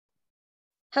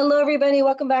Hello, everybody.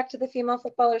 Welcome back to the Female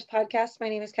Footballers Podcast. My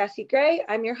name is Cassie Gray.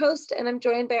 I'm your host, and I'm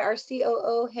joined by our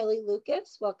COO, Haley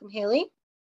Lucas. Welcome, Haley.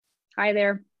 Hi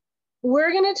there.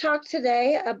 We're going to talk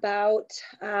today about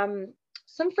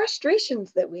some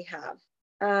frustrations that we have.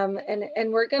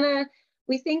 And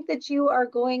we think that you are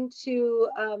going to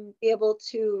be able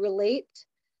to relate.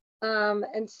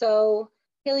 And so,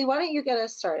 Haley, why don't you get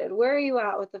us started? Where are you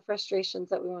at with the frustrations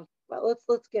that we want to talk about?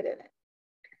 Let's get in it.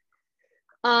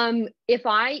 If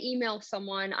I email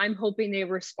someone, I'm hoping they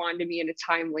respond to me in a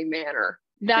timely manner.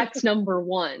 That's number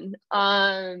one.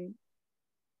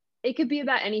 It could be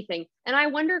about anything. And I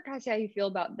wonder, Cassie, how you feel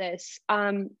about this.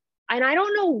 And I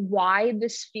don't know why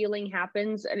this feeling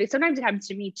happens. And sometimes it happens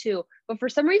to me too, but for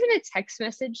some reason, a text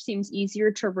message seems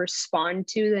easier to respond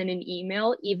to than an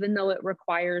email, even though it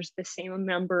requires the same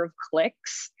number of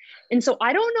clicks. And so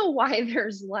I don't know why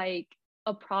there's like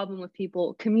a problem with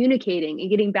people communicating and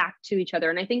getting back to each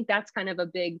other. And I think that's kind of a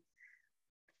big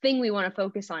thing we want to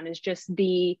focus on, is just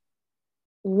the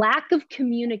lack of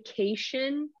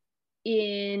communication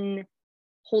in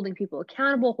holding people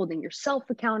accountable, holding yourself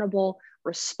accountable,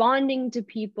 responding to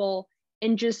people,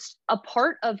 and just a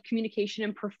part of communication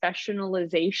and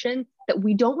professionalization that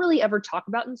we don't really ever talk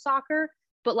about in soccer,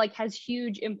 but like has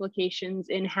huge implications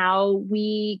in how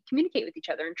we communicate with each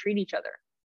other and treat each other.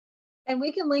 And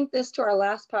we can link this to our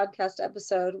last podcast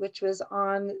episode, which was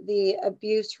on the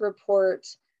abuse report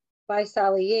by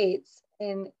Sally Yates,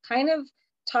 and kind of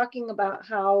talking about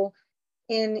how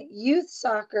in youth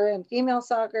soccer and female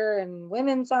soccer and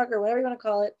women's soccer, whatever you want to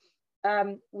call it,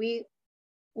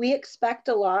 we expect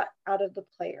a lot out of the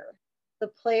player. The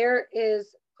player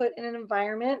is put in an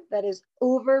environment that is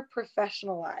over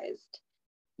professionalized.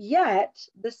 Yet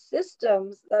the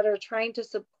systems that are trying to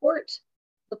support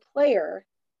the player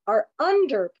are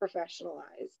under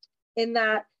professionalized, in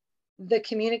that the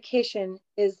communication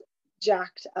is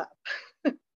jacked up.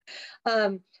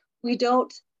 We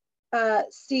don't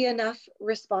see enough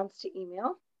response to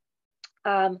email.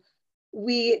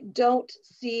 We don't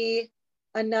see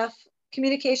enough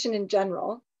communication in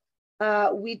general.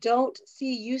 We don't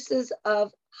see uses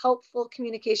of helpful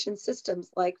communication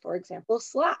systems like, for example,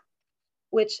 Slack,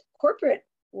 which corporate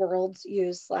worlds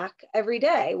use Slack every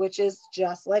day, which is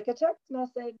just like a text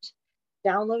message,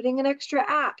 downloading an extra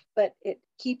app, but it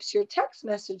keeps your text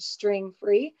message string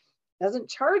free, doesn't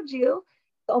charge you,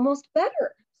 almost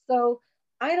better. So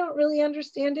I don't really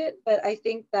understand it, but I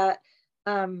think that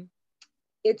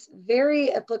it's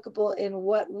very applicable in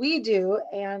what we do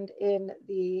and in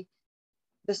the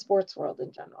sports world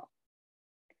in general.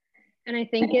 And I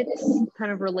think it's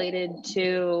kind of related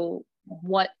to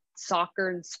what soccer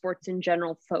and sports in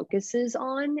general focuses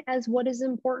on as what is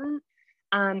important.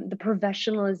 The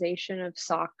professionalization of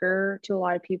soccer to a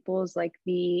lot of people is like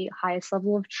the highest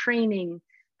level of training,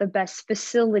 the best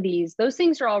facilities. Those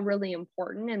things are all really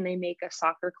important, and they make a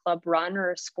soccer club run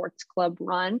or a sports club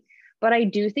run. But I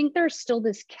do think there's still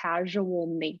this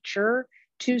casual nature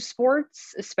to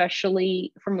sports,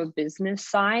 especially from a business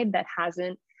side, that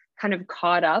hasn't kind of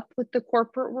caught up with the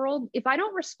corporate world. If I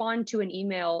don't respond to an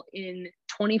email in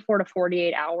 24 to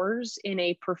 48 hours in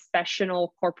a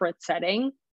professional corporate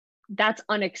setting, that's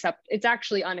unacceptable. It's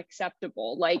actually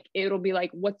unacceptable. Like, it'll be like,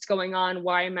 what's going on?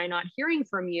 Why am I not hearing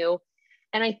from you?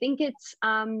 And I think it's,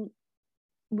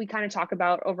 we kind of talk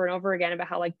about over and over again about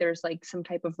how like there's like some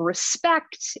type of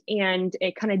respect and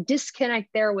a kind of disconnect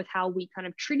there with how we kind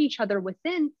of treat each other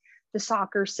within the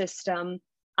soccer system.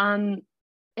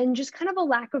 And just kind of a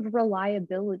lack of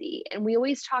reliability. And we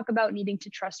always talk about needing to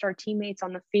trust our teammates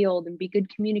on the field and be good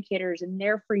communicators and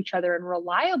there for each other and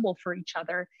reliable for each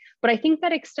other. But I think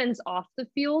that extends off the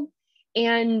field.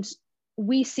 And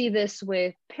we see this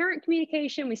with parent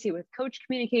communication, we see it with coach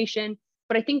communication.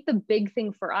 But I think the big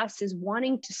thing for us is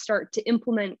wanting to start to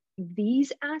implement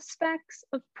these aspects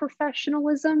of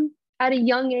professionalism at a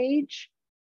young age,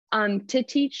 to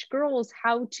teach girls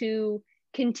how to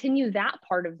continue that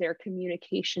part of their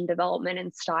communication development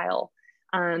and style.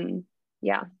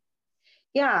 Yeah,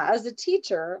 as a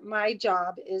teacher, my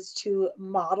job is to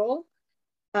model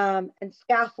and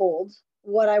scaffold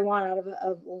what I want out of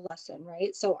a lesson,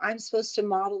 right? So I'm supposed to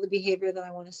model the behavior that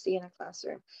I want to see in a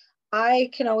classroom. I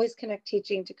can always connect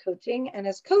teaching to coaching, and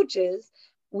as coaches,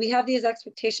 we have these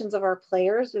expectations of our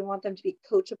players. We want them to be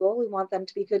coachable. We want them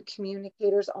to be good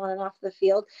communicators on and off the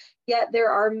field. Yet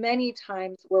there are many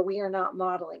times where we are not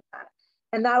modeling that.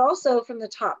 And that also from the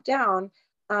top down,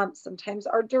 sometimes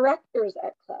our directors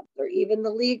at clubs or even the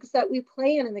leagues that we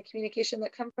play in and the communication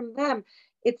that come from them,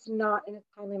 it's not in a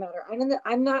timely manner.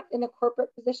 I'm not in a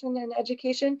corporate position in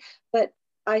education, but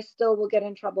I still will get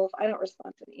in trouble if I don't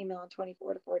respond to an email in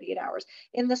 24 to 48 hours.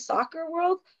 In the soccer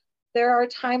world, there are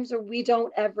times where we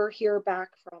don't ever hear back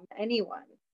from anyone.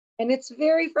 And it's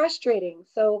very frustrating.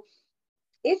 So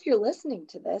if you're listening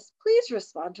to this, please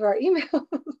respond to our emails.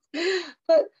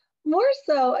 But more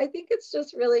so, I think it's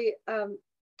just really,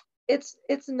 it's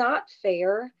not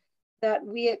fair that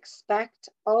we expect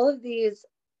all of these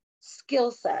skill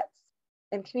sets,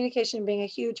 and communication being a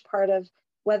huge part of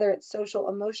whether it's social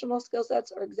emotional skill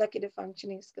sets or executive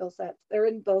functioning skill sets. They're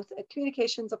in both.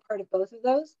 Communication's a part of both of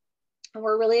those. And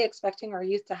we're really expecting our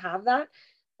youth to have that,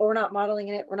 but we're not modeling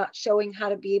it. We're not showing how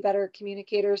to be better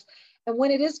communicators. And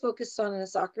when it is focused on in a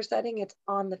soccer setting, it's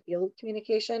on the field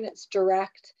communication, it's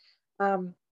direct.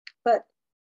 But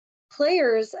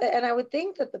players, and I would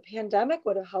think that the pandemic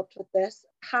would have helped with this,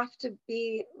 have to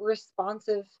be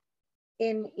responsive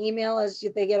in email as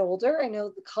they get older. I know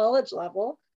the college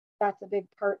level, that's a big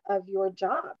part of your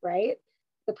job, right?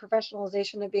 The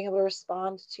professionalization of being able to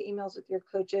respond to emails with your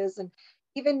coaches, and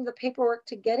even the paperwork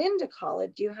to get into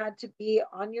college, you had to be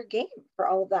on your game for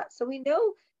all of that. So we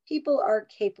know people are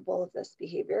capable of this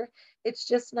behavior. It's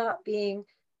just not being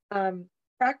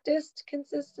practiced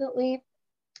consistently,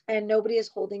 and nobody is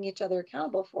holding each other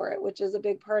accountable for it, which is a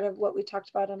big part of what we talked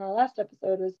about in our last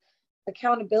episode, was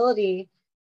accountability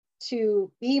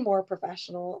to be more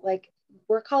professional. Like,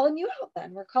 we're calling you out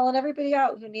then. We're calling everybody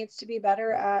out who needs to be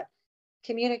better at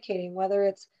communicating, whether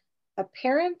it's a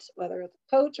parent, whether it's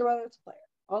a coach, or whether it's a player,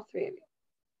 all three of you.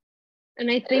 And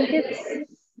I think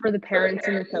it's for the parents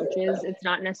and the coaches, it's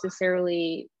not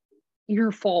necessarily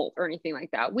your fault or anything like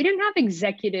that. We didn't have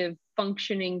executive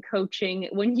functioning coaching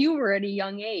when you were at a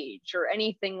young age or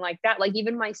anything like that. Like,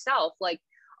 even myself, like,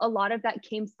 a lot of that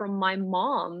came from my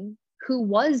mom, who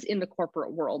was in the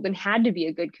corporate world and had to be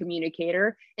a good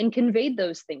communicator and conveyed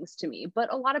those things to me.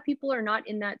 But a lot of people are not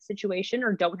in that situation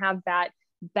or don't have that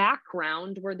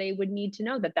background where they would need to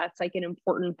know that that's like an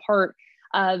important part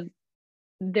of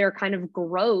their kind of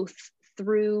growth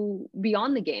through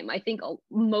beyond the game. I think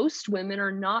most women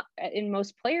are not, and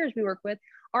most players we work with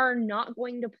are not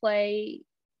going to play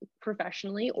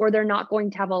professionally, or they're not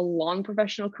going to have a long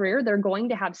professional career. They're going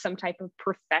to have some type of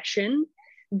profession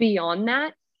beyond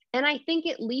that. And I think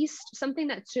at least something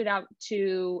that stood out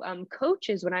to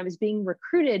coaches when I was being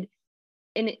recruited,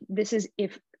 and this is,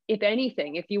 if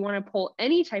anything, if you want to pull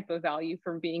any type of value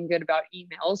from being good about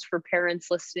emails for parents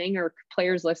listening or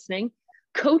players listening,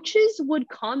 coaches would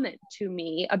comment to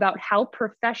me about how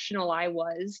professional I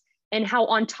was and how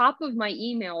on top of my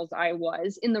emails I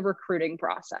was in the recruiting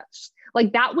process.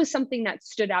 Like, that was something that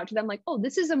stood out to them. Like, oh,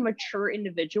 this is a mature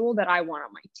individual that I want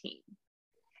on my team.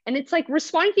 And it's like,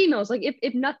 responding to emails, like,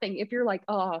 if nothing, if you're like,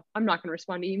 oh, I'm not going to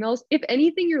respond to emails, if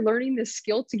anything, you're learning this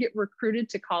skill to get recruited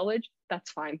to college, that's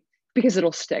fine, because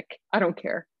it'll stick. I don't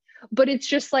care. But it's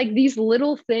just like these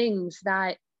little things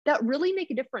that really make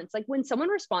a difference. Like, when someone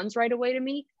responds right away to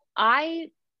me,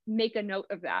 I make a note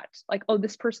of that. Like, oh,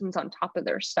 this person's on top of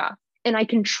their stuff, and I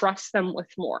can trust them with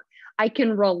more. I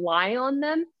can rely on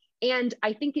them. And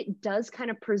I think it does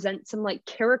kind of present some like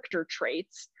character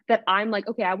traits that I'm like,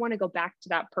 okay, I want to go back to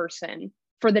that person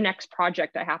for the next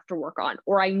project I have to work on,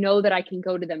 or I know that I can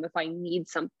go to them if I need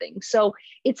something. So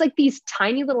it's like these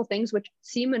tiny little things which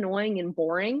seem annoying and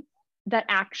boring that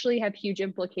actually have huge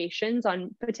implications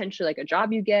on potentially like a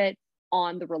job you get,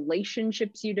 on the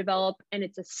relationships you develop. And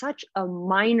it's such a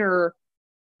minor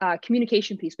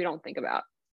communication piece we don't think about.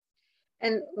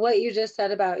 And what you just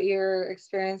said about your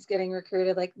experience getting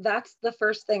recruited, like, that's the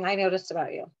first thing I noticed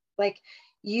about you. Like,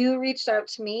 you reached out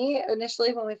to me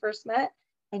initially when we first met,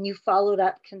 and you followed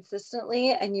up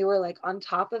consistently, and you were like on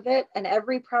top of it. And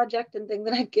every project and thing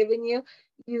that I've given you,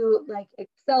 you like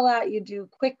excel at, you do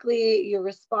quickly, you're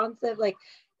responsive. Like,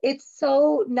 it's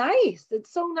so nice.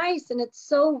 It's so nice. And it's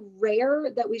so rare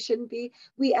that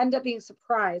we end up being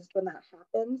surprised when that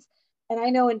happens. And I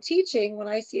know in teaching, when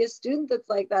I see a student that's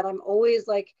like that, I'm always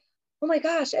like, oh my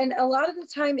gosh. And a lot of the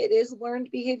time it is learned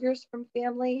behaviors from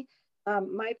family.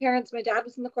 My dad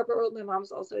was in the corporate world. My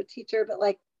mom's also a teacher, but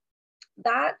like,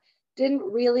 that didn't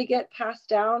really get passed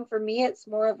down. For me, it's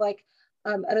more of like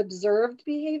an observed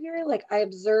behavior. Like, I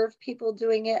observe people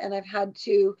doing it, and I've had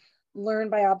to learn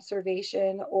by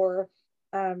observation, or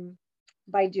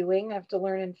by doing. I have to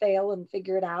learn and fail and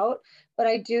figure it out. But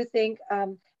I do think,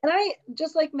 and I,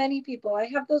 just like many people, I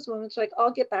have those moments like,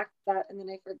 I'll get back to that, and then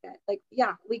I forget. Like,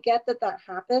 yeah, we get that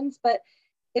happens, but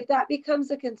if that becomes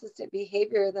a consistent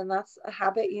behavior, then that's a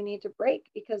habit you need to break,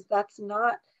 because that's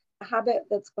not a habit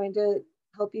that's going to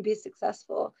help you be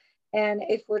successful. And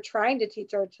if we're trying to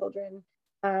teach our children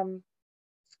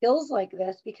skills like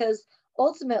this, because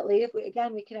ultimately, if we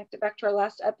connect it back to our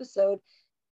last episode,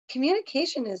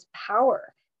 communication is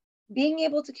power. Being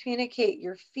able to communicate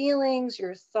your feelings,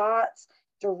 your thoughts,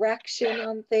 direction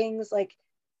on things. Like,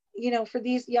 for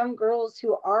these young girls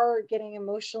who are getting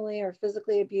emotionally or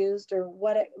physically abused, or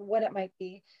what it might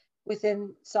be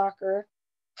within soccer,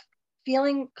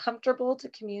 feeling comfortable to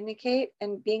communicate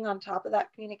and being on top of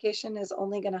that communication is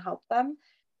only going to help them.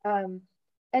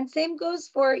 And same goes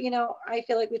for, I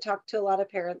feel like we talk to a lot of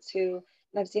parents who,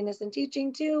 and I've seen this in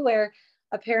teaching too, where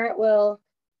a parent will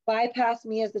bypass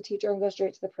me as the teacher and go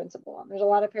straight to the principal. And there's a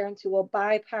lot of parents who will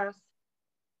bypass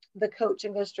the coach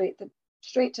and go straight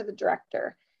to the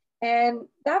director. And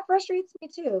that frustrates me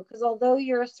too, because although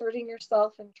you're asserting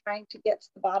yourself and trying to get to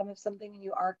the bottom of something and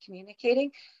you are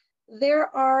communicating, there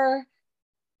are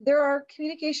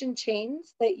communication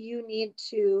chains that you need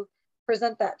to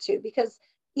present that to, because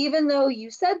even though you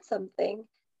said something,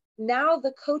 now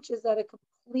the coach is at a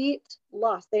complete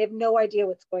loss. They have no idea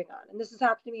what's going on. And this has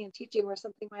happened to me in teaching, where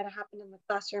something might have happened in the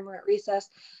classroom or at recess,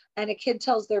 and a kid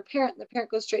tells their parent, and the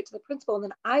parent goes straight to the principal. And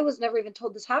then I was never even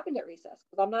told this happened at recess,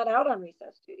 because I'm not out on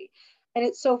recess duty. And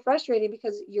it's so frustrating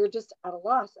because you're just at a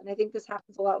loss. And I think this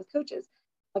happens a lot with coaches.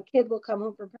 A kid will come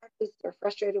home from practice, they're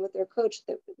frustrated with their coach,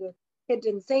 the kid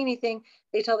didn't say anything.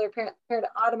 They tell their parent, the parent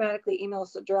automatically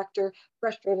emails the director,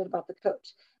 frustrated about the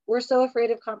coach. We're so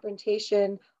afraid of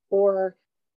confrontation or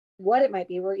what it might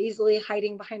be. We're easily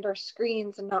hiding behind our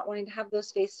screens and not wanting to have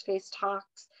those face-to-face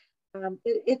talks.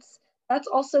 That's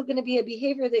also going to be a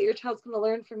behavior that your child's going to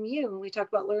learn from you. And we talk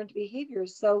about learned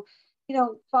behaviors. So,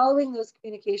 following those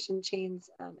communication chains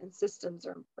and systems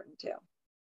are important too.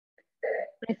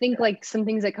 I think like some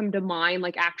things that come to mind,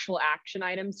 like actual action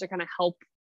items to kind of help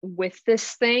with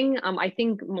this thing. I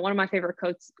think one of my favorite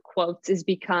quotes is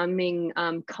becoming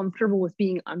comfortable with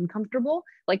being uncomfortable,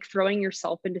 like throwing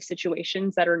yourself into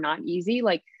situations that are not easy.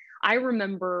 Like I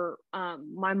remember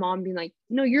my mom being like,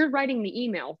 no, you're writing the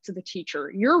email to the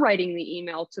teacher. You're writing the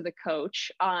email to the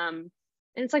coach.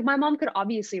 And it's like, my mom could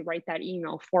obviously write that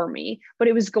email for me, but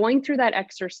it was going through that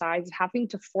exercise, having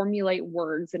to formulate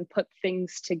words and put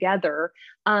things together,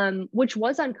 which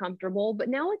was uncomfortable, but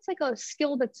now it's like a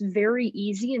skill that's very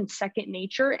easy and second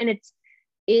nature. And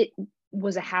it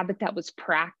was a habit that was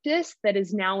practiced that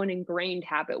is now an ingrained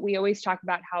habit. We always talk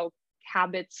about how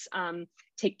habits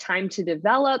take time to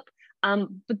develop,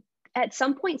 but at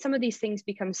some point, some of these things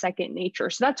become second nature.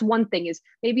 So that's one thing, is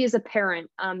maybe as a parent,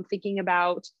 thinking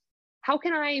about, how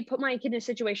can I put my kid in a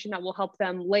situation that will help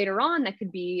them later on? That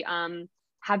could be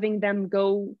having them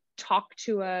go talk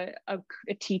to a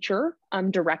teacher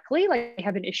directly, like they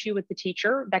have an issue with the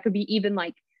teacher. That could be even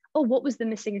like, oh, what was the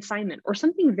missing assignment, or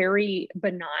something very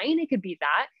benign. It could be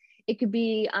that. It could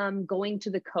be going to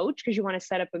the coach because you want to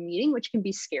set up a meeting, which can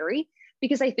be scary.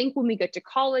 Because I think when we get to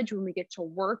college, when we get to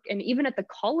work, and even at the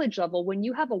college level, when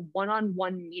you have a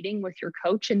one-on-one meeting with your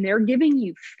coach and they're giving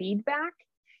you feedback,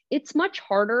 it's much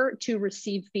harder to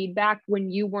receive feedback when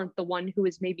you weren't the one who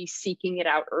was maybe seeking it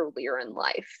out earlier in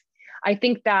life. I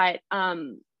think that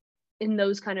in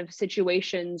those kind of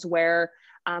situations where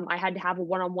I had to have a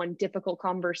one-on-one difficult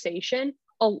conversation,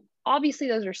 obviously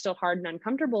those are still hard and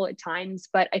uncomfortable at times,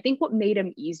 but I think what made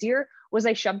them easier was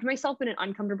I shoved myself in an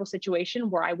uncomfortable situation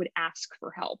where I would ask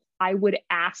for help. I would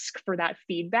ask for that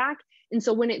feedback. And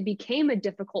so when it became a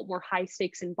difficult, more high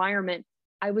stakes environment,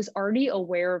 I was already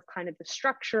aware of kind of the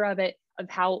structure of it, of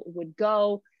how it would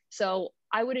go. So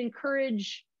I would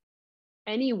encourage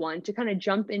anyone to kind of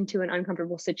jump into an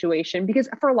uncomfortable situation, because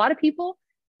for a lot of people,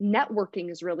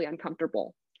 networking is really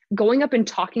uncomfortable. Going up and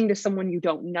talking to someone you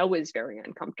don't know is very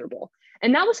uncomfortable.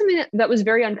 And that was something that was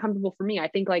very uncomfortable for me. I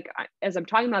think like as I'm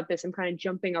talking about this, I'm kind of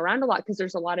jumping around a lot because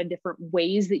there's a lot of different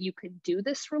ways that you could do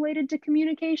this related to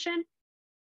communication.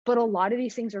 But a lot of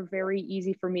these things are very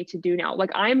easy for me to do now.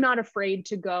 Like I'm not afraid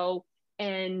to go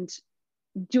and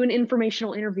do an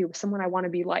informational interview with someone I want to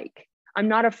be like. I'm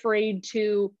not afraid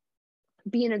to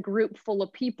be in a group full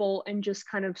of people and just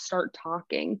kind of start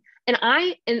talking. And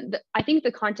I think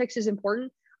the context is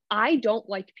important. I don't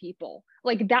like people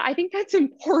like that. I think that's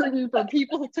important for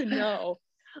people to know.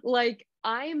 Like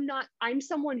I'm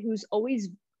someone who's always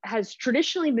has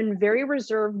traditionally been very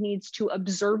reserved, needs to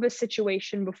observe a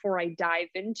situation before I dive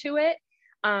into it.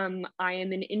 I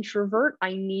am an introvert.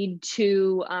 I need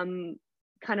to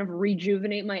kind of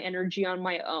rejuvenate my energy on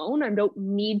my own. I don't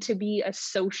need to be a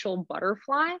social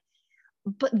butterfly.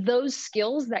 But those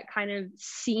skills that kind of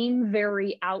seem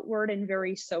very outward and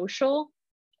very social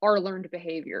are learned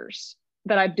behaviors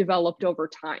that I've developed over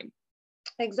time.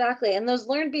 Exactly. And those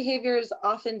learned behaviors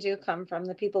often do come from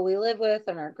the people we live with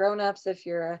and our grown-ups, if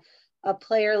you're a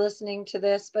player listening to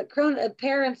this, but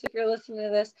parents, if you're listening to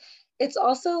this, it's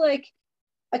also like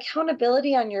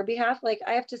accountability on your behalf. Like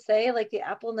I have to say, like the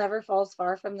apple never falls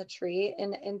far from the tree.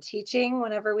 In teaching,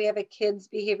 whenever we have a kid's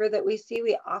behavior that we see,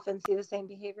 we often see the same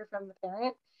behavior from the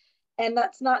parent. And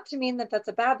that's not to mean that that's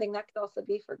a bad thing. That could also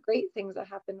be for great things that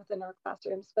happen within our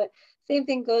classrooms. But same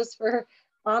thing goes for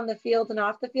on the field and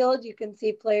off the field. You can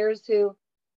see players who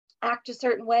act a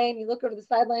certain way, and you look over the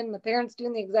sideline and the parents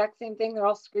doing the exact same thing. They're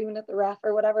all screaming at the ref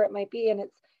or whatever it might be. And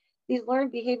it's these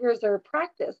learned behaviors are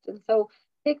practiced. And so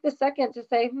take the second to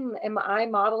say, am I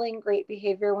modeling great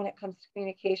behavior when it comes to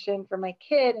communication for my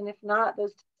kid? And if not,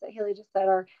 those tips that Haley just said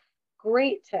are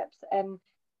great tips. And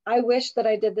I wish that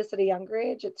I did this at a younger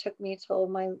age. It took me till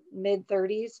my mid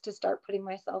 30s to start putting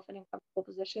myself in uncomfortable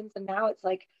positions. And now it's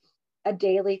like a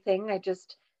daily thing. I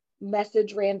just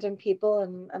message random people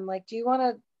and I'm like, do you want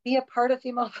to be a part of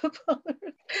female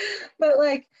footballers? But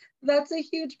like, that's a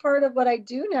huge part of what I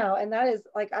do now. And that is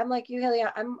like, I'm like you, Haley,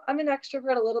 I'm an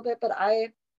extrovert a little bit, but I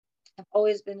have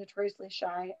always been notoriously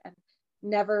shy and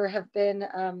never have been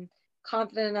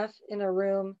confident enough in a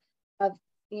room of,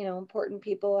 important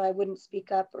people. I wouldn't speak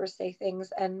up or say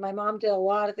things. And my mom did a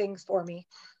lot of things for me.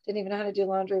 Didn't even know how to do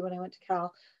laundry when I went to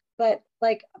Cal. But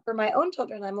like for my own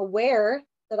children, I'm aware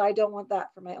that I don't want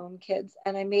that for my own kids.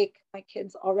 And I make my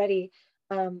kids already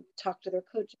talk to their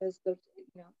coaches, do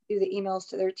the emails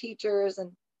to their teachers.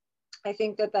 And I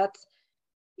think that that's,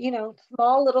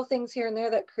 small little things here and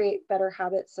there that create better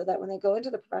habits so that when they go into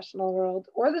the professional world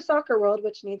or the soccer world,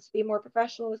 which needs to be more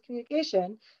professional with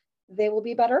communication, they will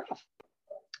be better off.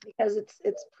 Because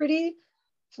it's pretty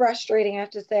frustrating, I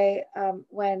have to say,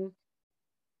 when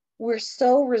we're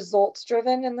so results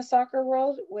driven in the soccer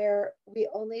world, where we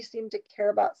only seem to care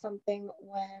about something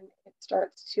when it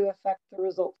starts to affect the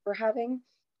results we're having,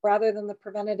 rather than the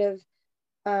preventative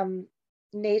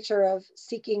nature of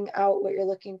seeking out what you're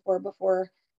looking for before,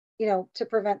 to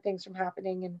prevent things from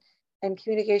happening. And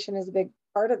communication is a big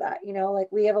part of that.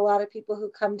 Like we have a lot of people who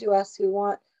come to us who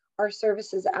want our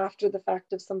services after the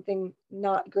fact of something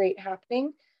not great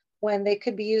happening, when they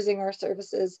could be using our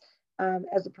services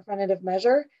as a preventative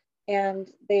measure, and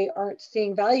they aren't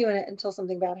seeing value in it until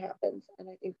something bad happens. And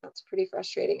I think that's pretty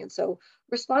frustrating. And so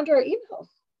respond to our emails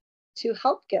to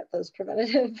help get those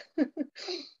preventative.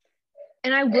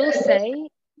 And I will say,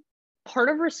 part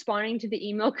of responding to the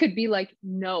email could be like,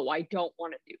 no, I don't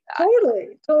want to do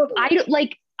that.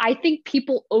 Totally. I think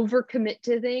people overcommit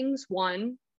to things,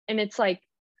 one, and it's like,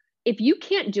 if you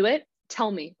can't do it,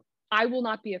 tell me. I will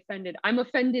not be offended. I'm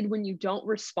offended when you don't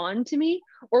respond to me,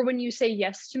 or when you say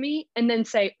yes to me and then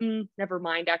say, never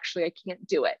mind, actually, I can't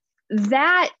do it.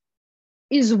 That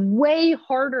is way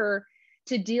harder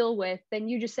to deal with than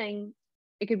you just saying,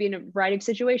 it could be in a variety of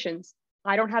situations.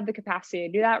 I don't have the capacity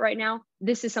to do that right now.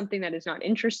 This is something that is not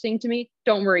interesting to me.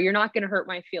 Don't worry, you're not going to hurt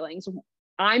my feelings.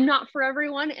 I'm not for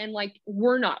everyone, and like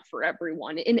we're not for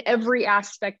everyone in every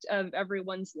aspect of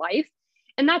everyone's life.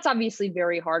 And that's obviously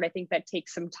very hard. I think that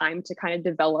takes some time to kind of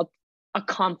develop a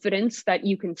confidence that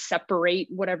you can separate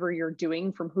whatever you're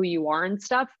doing from who you are and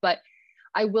stuff. But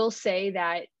I will say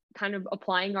that kind of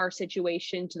applying our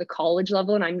situation to the college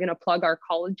level, and I'm going to plug our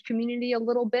college community a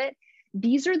little bit,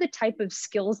 these are the type of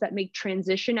skills that make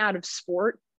transition out of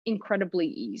sport incredibly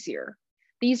easier.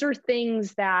 These are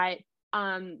things that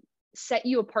set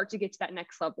you apart to get to that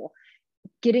next level.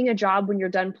 Getting a job when you're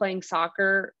done playing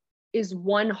soccer is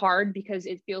one hard because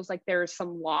it feels like there is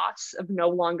some loss of no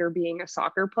longer being a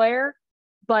soccer player,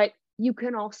 but you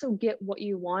can also get what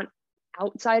you want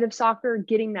outside of soccer,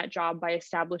 getting that job by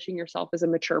establishing yourself as a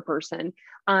mature person,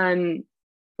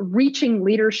 reaching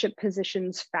leadership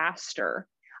positions faster.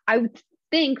 I would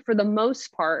think for the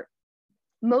most part,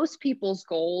 most people's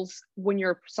goals when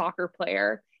you're a soccer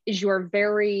player is you are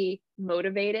very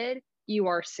motivated, you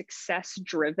are success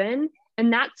driven,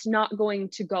 and that's not going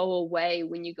to go away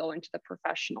when you go into the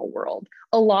professional world.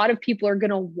 A lot of people are going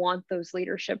to want those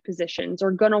leadership positions,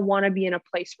 or going to want to be in a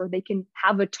place where they can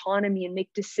have autonomy and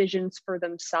make decisions for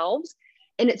themselves.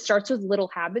 And it starts with little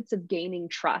habits of gaining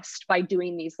trust by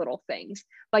doing these little things,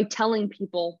 by telling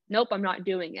people, nope, I'm not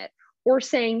doing it, or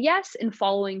saying yes and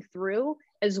following through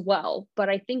as well. But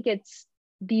I think it's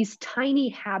these tiny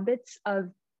habits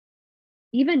of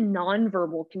even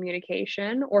nonverbal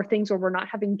communication, or things where we're not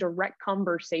having direct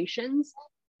conversations,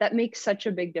 that makes such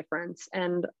a big difference.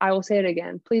 And I will say it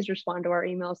again, please respond to our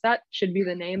emails. That should be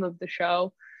the name of the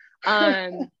show.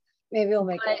 Maybe we'll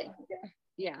make it.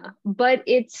 Yeah, but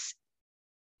it's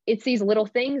these little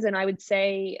things. And I would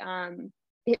say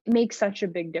it makes such a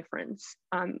big difference,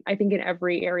 I think, in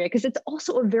every area, because it's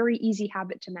also a very easy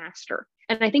habit to master.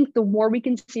 And I think the more we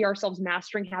can see ourselves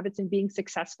mastering habits and being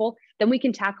successful, then we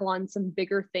can tackle on some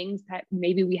bigger things that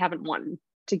maybe we haven't wanted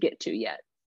to get to yet.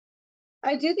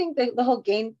 I do think that the whole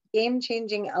game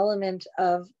changing element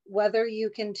of whether you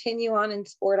continue on in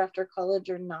sport after college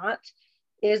or not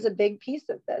is a big piece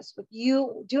of this. If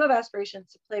you do have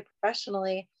aspirations to play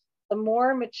professionally, the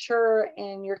more mature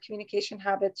in your communication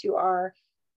habits you are,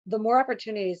 the more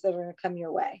opportunities that are going to come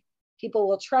your way. People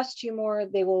will trust you more.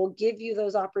 They will give you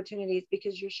those opportunities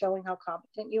because you're showing how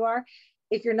competent you are.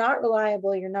 If you're not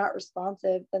reliable, you're not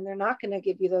responsive, then they're not going to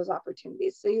give you those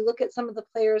opportunities. So you look at some of the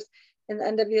players in the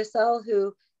NWSL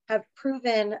who have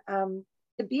proven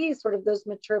to be sort of those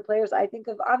mature players. I think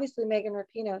of obviously Megan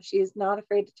Rapinoe. She is not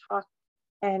afraid to talk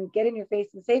and get in your face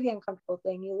and say the uncomfortable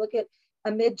thing. You look at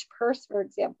a Midge Purse, for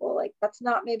example, like that's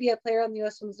not maybe a player on the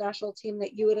U.S. Women's National Team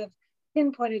that you would have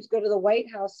pinpointed to go to the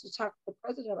White House to talk to the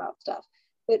president about stuff.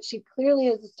 But she clearly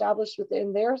has established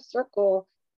within their circle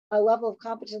a level of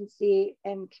competency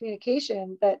and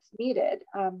communication that's needed.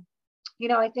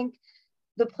 I think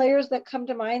the players that come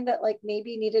to mind that like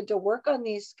maybe needed to work on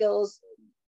these skills,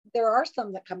 there are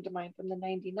some that come to mind from the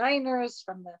 99ers,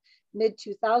 from the mid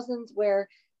 2000s, where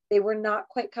they were not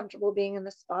quite comfortable being in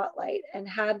the spotlight, and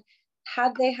had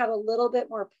they had a little bit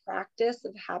more practice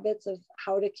of habits of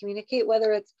how to communicate,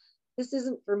 whether it's this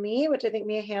isn't for me, which I think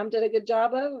Mia Hamm did a good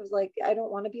job of. It was like, I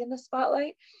don't want to be in the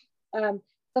spotlight.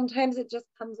 Sometimes it just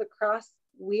comes across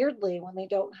weirdly when they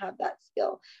don't have that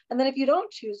skill. And then if you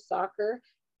don't choose soccer,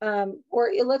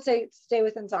 or let's say stay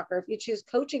within soccer, if you choose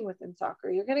coaching within soccer,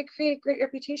 you're going to create a great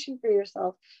reputation for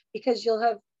yourself because you'll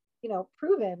have,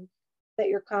 proven that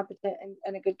you're competent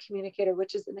and a good communicator,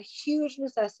 which is a huge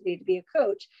necessity to be a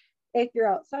coach. If you're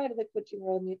outside of the coaching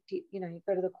world, and you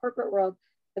go to the corporate world,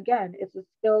 again, it's a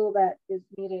skill that is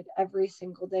needed every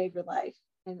single day of your life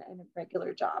in a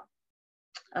regular job,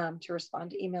 to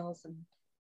respond to emails and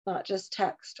not just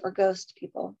text or ghost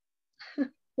people.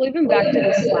 Well, even back to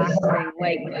the Slack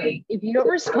thing, like if you don't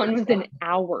respond within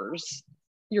hours,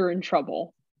 you're in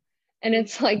trouble. And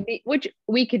it's like, which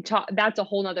we could talk, that's a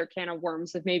whole nother can of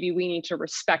worms of maybe we need to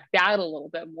respect that a little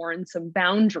bit more and some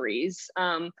boundaries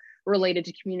related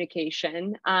to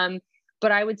communication.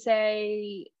 But I would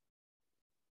say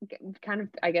kind of,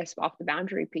 I guess, off the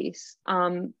boundary piece,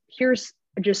 here's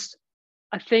just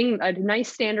a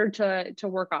nice standard to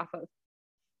work off of.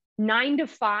 9 to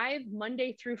 5,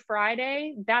 Monday through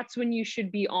Friday, that's when you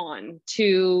should be on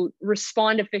to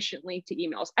respond efficiently to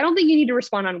emails. I don't think you need to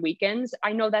respond on weekends.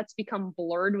 I know that's become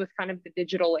blurred with kind of the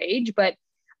digital age, but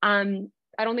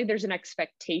I don't think there's an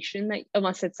expectation that,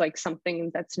 unless it's like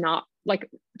something that's not like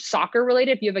soccer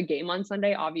related, if you have a game on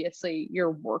Sunday, obviously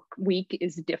your work week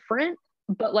is different.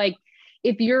 But like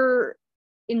if you're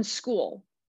in school,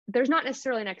 there's not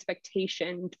necessarily an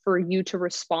expectation for you to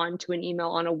respond to an email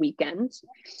on a weekend.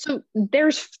 So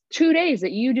there's 2 days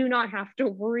that you do not have to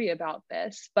worry about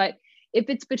this. But if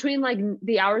it's between like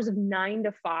the hours of 9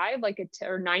 to 5,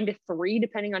 or 9 to 3,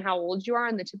 depending on how old you are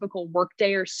on the typical work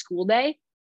day or school day,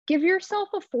 give yourself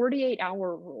a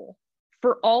 48-hour rule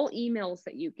for all emails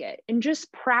that you get and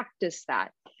just practice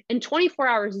that. And 24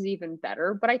 hours is even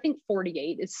better, but I think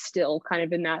 48 is still kind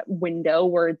of in that window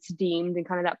where it's deemed in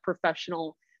kind of that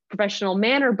professional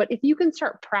manner. But if you can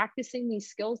start practicing these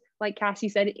skills, like Cassie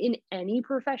said, in any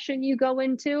profession you go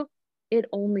into, it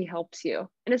only helps you.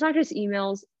 And it's not just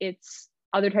emails, it's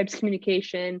other types of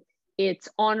communication, it's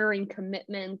honoring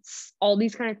commitments, all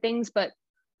these kind of things. But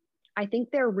I think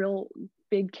they're real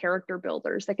big character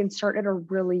builders that can start at a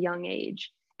really young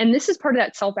age. And this is part of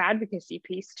that self-advocacy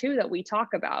piece too that we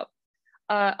talk about,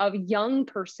 of a young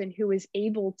person who is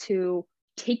able to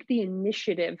take the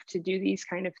initiative to do these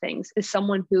kind of things is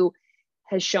someone who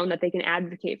has shown that they can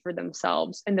advocate for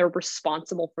themselves and they're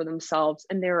responsible for themselves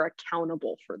and they're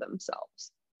accountable for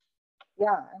themselves.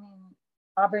 Yeah, I mean,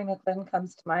 Aubrey McLean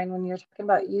comes to mind when you're talking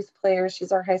about youth players.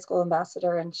 She's our high school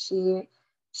ambassador, and she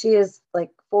is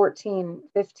like 14,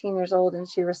 15 years old, and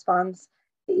she responds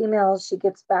to emails. She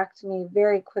gets back to me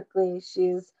very quickly.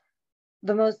 She's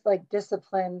the most like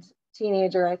disciplined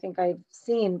teenager I think I've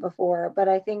seen before, but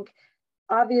I think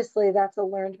obviously that's a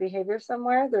learned behavior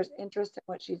somewhere. There's interest in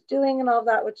what she's doing and all of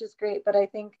that, which is great. But I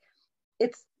think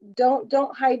it's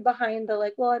don't hide behind the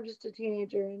like, well, I'm just a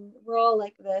teenager and we're all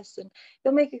like this. And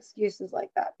don't make excuses like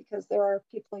that, because there are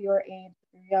people your age,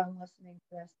 if you're young listening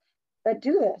to this, that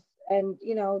do this. And,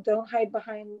 don't hide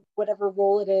behind whatever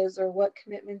role it is or what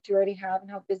commitments you already have and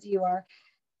how busy you are.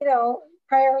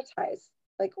 Prioritize,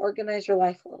 like organize your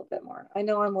life a little bit more. I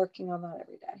know I'm working on that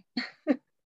every day.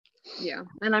 Yeah.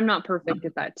 And I'm not perfect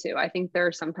at that too. I think there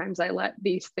are sometimes I let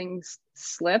these things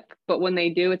slip, but when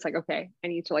they do, it's like, okay, I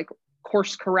need to like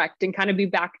course correct and kind of be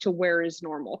back to where is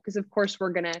normal. Because of course we're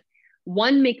going to,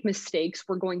 make mistakes.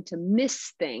 We're going to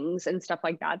miss things and stuff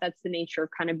like that. That's the nature of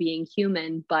kind of being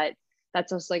human. But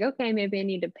that's just like, okay, maybe I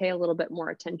need to pay a little bit more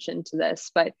attention to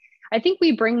this. But I think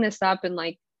we bring this up and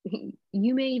like,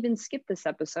 you may even skip this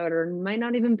episode or might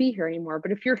not even be here anymore.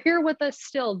 But if you're here with us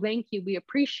still, thank you. We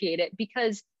appreciate it,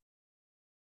 because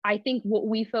I think what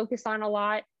we focus on a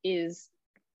lot is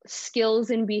skills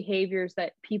and behaviors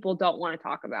that people don't want to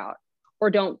talk about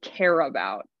or don't care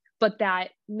about, but that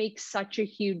makes such a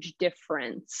huge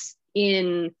difference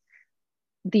in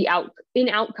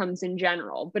outcomes in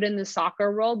general. But in the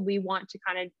soccer world, we want to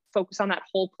kind of focus on that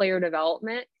whole player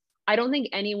development. I don't think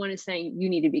anyone is saying you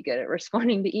need to be good at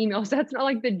responding to emails. That's not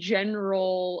like the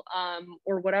general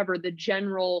or whatever, the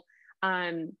general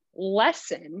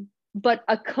lesson, but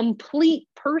a complete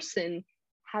person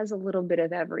has a little bit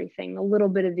of everything, a little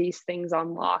bit of these things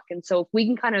on lock. And so if we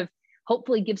can kind of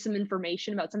hopefully give some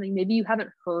information about something maybe you haven't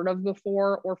heard of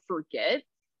before or forget,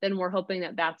 then we're hoping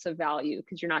that that's of value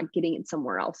because you're not getting it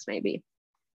somewhere else maybe.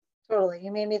 Totally.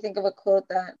 You made me think of a quote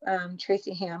that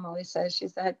Tracy Ham always says.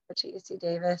 She's the head coach at UC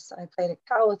Davis. I played at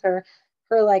Cal with her.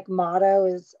 Her like motto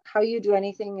is, how you do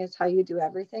anything is how you do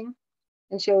everything.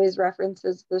 And she always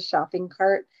references the shopping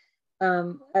cart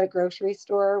at a grocery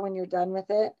store. When you're done with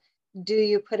it, do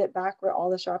you put it back where all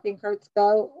the shopping carts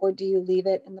go, or do you leave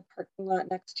it in the parking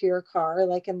lot next to your car,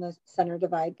 like in the center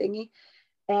divide thingy?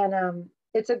 And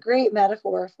it's a great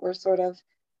metaphor for sort of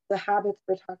the habits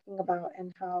we're talking about,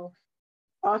 and how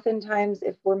oftentimes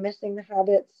if we're missing the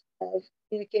habits of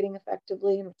communicating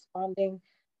effectively and responding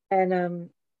and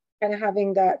kind of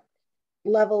having that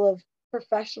level of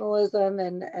professionalism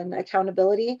and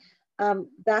accountability,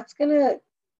 that's going to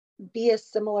be a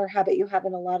similar habit you have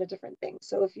in a lot of different things.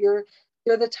 So if you're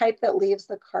the type that leaves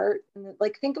the cart, and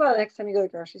like, think about it next time you go to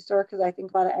the grocery store, because I think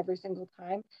about it every single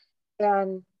time.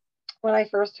 And when I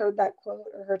first heard that quote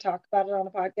or her talk about it on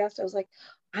a podcast, I was like,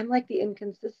 I'm like the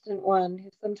inconsistent one who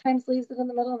sometimes leaves it in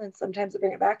the middle and then sometimes I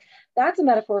bring it back. That's a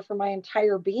metaphor for my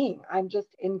entire being. I'm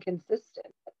just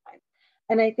inconsistent at times.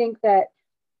 And I think that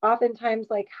oftentimes,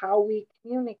 like, how we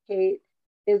communicate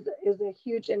is a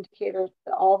huge indicator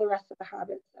to all the rest of the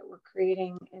habits that we're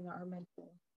creating in our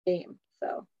mental game.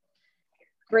 So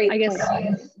great. I guess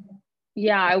point.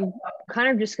 yeah, I kind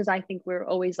of, just because I think we're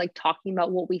always like talking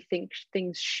about what we think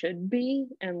things should be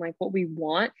and like what we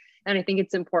want. And I think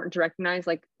it's important to recognize,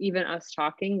 like, even us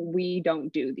talking, we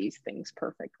don't do these things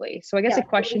perfectly. So I guess a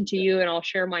question to you, and I'll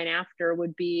share mine after,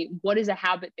 would be, what is a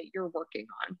habit that you're working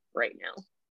on right now?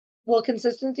 Well,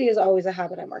 consistency is always a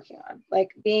habit I'm working on,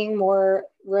 like being more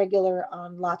regular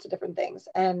on lots of different things.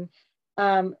 And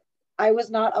I was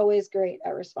not always great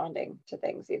at responding to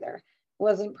things either. It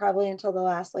wasn't probably until the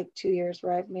last like 2 years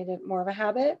where I've made it more of a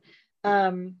habit.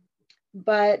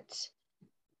 But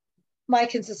my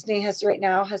consistency right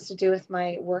now has to do with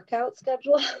my workout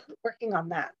schedule, working on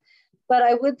that. But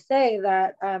I would say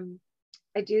that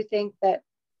I do think that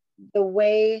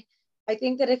I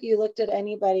think that if you looked at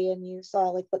anybody and you saw,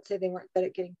 like, let's say they weren't good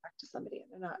at getting back to somebody and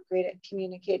they're not great at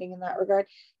communicating in that regard,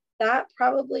 that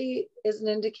probably is an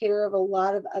indicator of a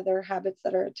lot of other habits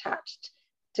that are attached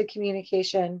to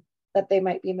communication that they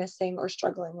might be missing or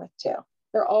struggling with too.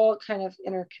 They're all kind of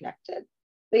interconnected.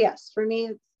 But yes, for me,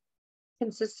 it's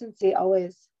consistency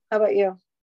always. How about you?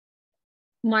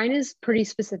 Mine is pretty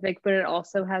specific, but it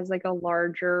also has like a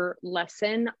larger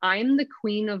lesson. I'm the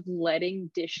queen of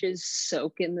letting dishes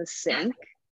soak in the sink.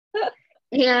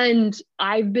 And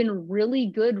I've been really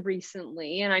good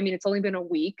recently. And I mean, it's only been a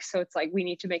week. So it's like, we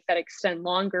need to make that extend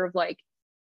longer, of like,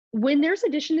 when there's a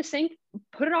dish in the sink,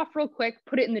 put it off real quick,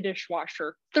 put it in the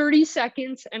dishwasher, 30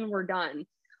 seconds and we're done.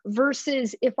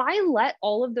 Versus if I let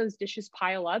all of those dishes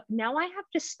pile up, now I have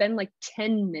to spend like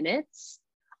 10 minutes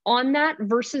on that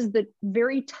versus the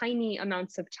very tiny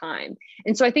amounts of time.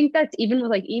 And so I think that's even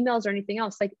with like emails or anything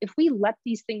else, like if we let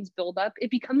these things build up, it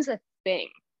becomes a thing.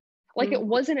 Like it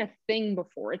wasn't a thing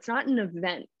before. It's not an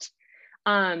event.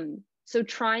 So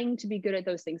trying to be good at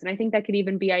those things. And I think that could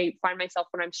even be, I find myself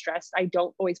when I'm stressed, I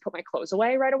don't always put my clothes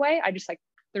away right away. I just like,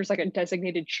 there's like a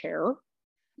designated chair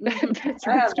that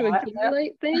starts to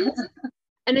accumulate things.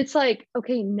 And it's like,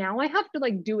 okay, now I have to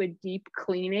like do a deep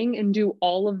cleaning and do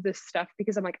all of this stuff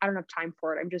because I'm like, I don't have time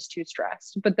for it. I'm just too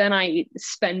stressed. But then I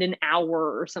spend an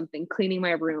hour or something cleaning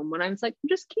my room when I was like,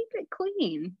 just keep it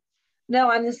clean. No,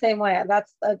 I'm the same way.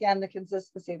 That's, again, the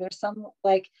consistency. There's some,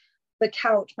 like, the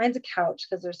couch. Mine's a couch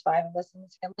because there's 5 of us in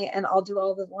this family, and I'll do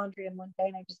all the laundry in one day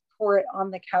and I just pour it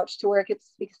on the couch to where it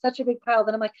gets such a big pile.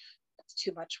 Then I'm like, that's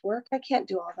too much work. I can't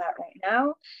do all that right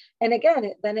now. And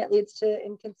again, then it leads to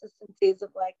inconsistencies of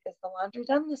like, is the laundry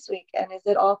done this week? And is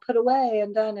it all put away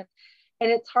and done? And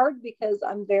it's hard because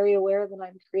I'm very aware that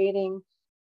I'm creating,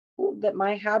 that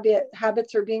my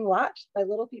habits are being watched by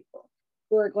little people.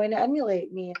 who are going to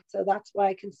emulate me. And so that's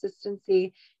why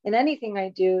consistency in anything I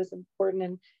do is important.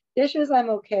 And dishes I'm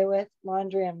okay with,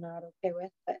 laundry I'm not okay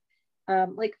with. But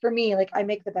like for me, like I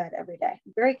make the bed every day.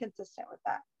 I'm very consistent with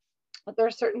that. But there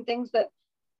are certain things that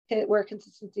where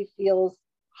consistency feels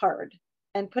hard.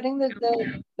 And putting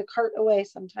the cart away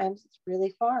sometimes it's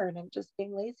really far and I'm just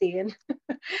being lazy. And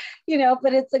you know,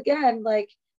 but it's again like,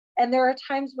 and there are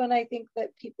times when I think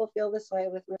that people feel this way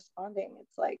with responding.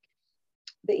 It's like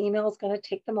the email is going to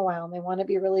take them a while and they want to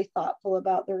be really thoughtful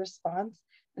about their response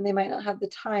and they might not have the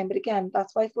time. But again,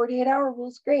 that's why 48-hour rule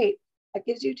is great. That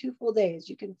gives you 2 full days.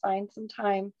 You can find some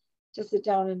time to sit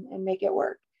down and make it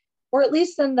work. Or at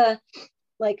least in the,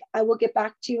 like, I will get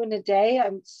back to you in a day.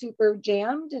 I'm super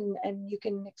jammed and you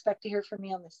can expect to hear from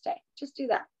me on this day. Just do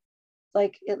that.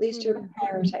 Like, at least you're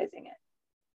prioritizing it.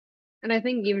 And I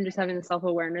think even just having the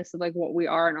self-awareness of like what we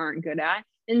are and aren't good at,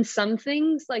 and some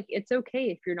things, like it's okay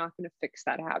if you're not going to fix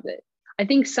that habit. I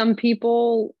think some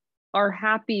people are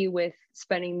happy with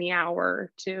spending the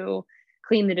hour to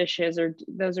clean the dishes, or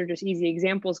those are just easy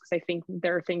examples because I think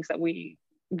there are things that we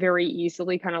very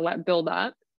easily kind of let build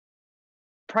up.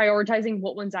 Prioritizing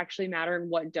what ones actually matter and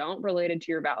what don't related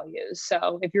to your values.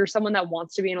 So if you're someone that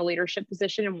wants to be in a leadership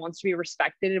position and wants to be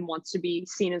respected and wants to be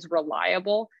seen as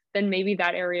reliable, then maybe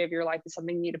that area of your life is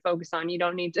something you need to focus on. You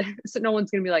don't need to, so no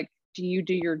one's going to be like, do you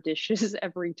do your dishes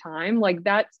every time? Like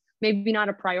that's maybe not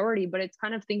a priority, but it's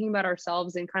kind of thinking about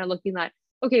ourselves and kind of looking at,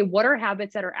 okay, what are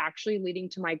habits that are actually leading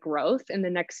to my growth and the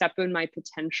next step in my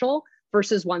potential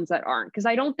versus ones that aren't? Because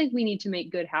I don't think we need to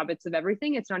make good habits of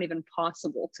everything. It's not even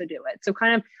possible to do it. So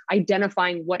kind of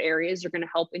identifying what areas are going to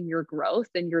help in your growth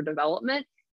and your development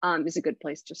is a good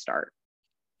place to start.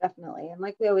 Definitely. And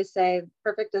like we always say,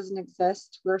 perfect doesn't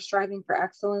exist. We're striving for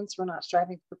excellence. We're not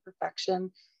striving for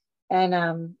perfection.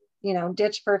 And, you know,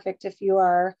 ditch perfect if you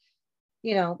are,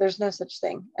 you know, there's no such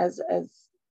thing as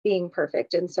being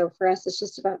perfect. And so for us, it's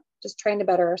just about just trying to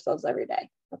better ourselves every day.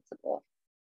 That's the goal.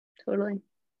 Totally.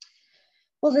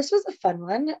 Well, this was a fun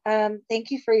one.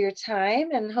 Thank you for your time.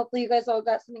 And hopefully you guys all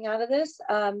got something out of this.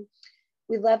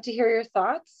 We'd love to hear your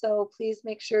thoughts. So please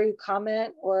make sure you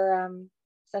comment or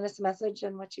send us a message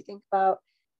on what you think about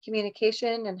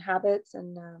communication and habits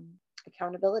and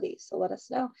accountability. So let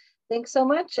us know. Thanks so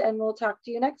much. And we'll talk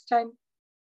to you next time.